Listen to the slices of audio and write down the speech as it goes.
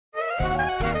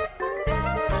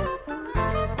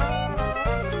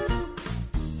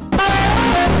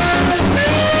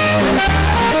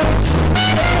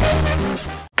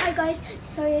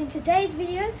today's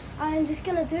video, I'm just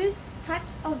gonna do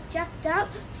types of jackdauth.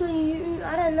 So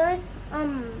I don't know,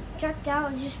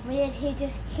 jackdauth is just weird. He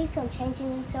just keeps on changing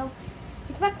himself.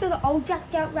 He's back to the old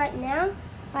jackdauth right now,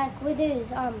 like with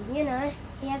his, you know,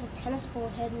 he has a tennis ball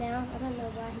head now. I don't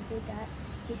know why he did that.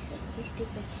 He's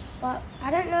stupid. But I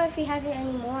don't know if he has it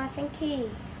anymore. I think he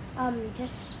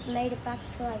just made it back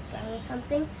to like brown or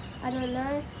something. I don't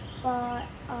know, but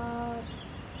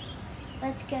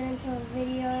let's get into the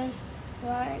video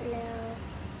right now.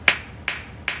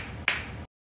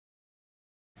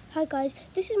 Hi guys,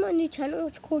 this is my new channel.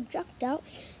 It's called jackdauth.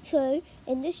 So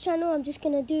in this channel I'm just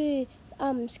gonna do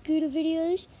scooter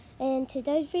videos, and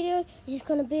today's video is just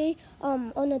gonna be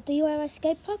on a DIY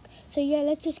skate park. So yeah,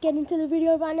 let's just get into the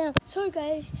video right now. So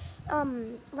guys,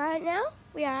 right now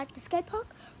we are at the skate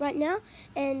park right now,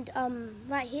 and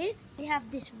right here we have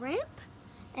this ramp,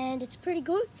 and it's pretty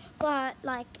good, but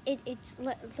like it's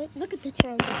look at the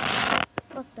transition.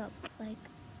 Fucked up, like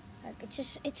it's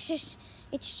just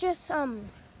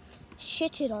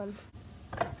shitted on.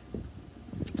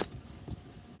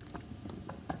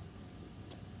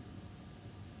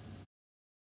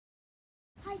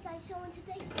 Hi guys, so in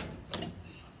today's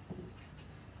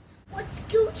what's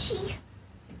Gucci?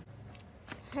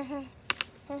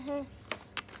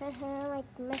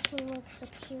 Like messing with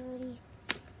security.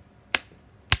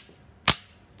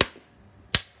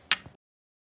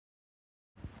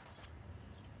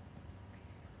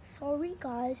 Sorry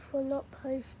guys for not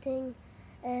posting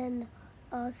and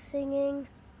singing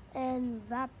and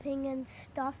rapping and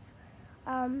stuff.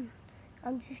 I'm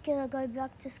just gonna go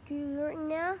back to scootering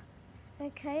now.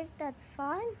 Okay, if that's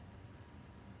fine.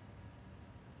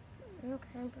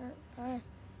 Okay, bye.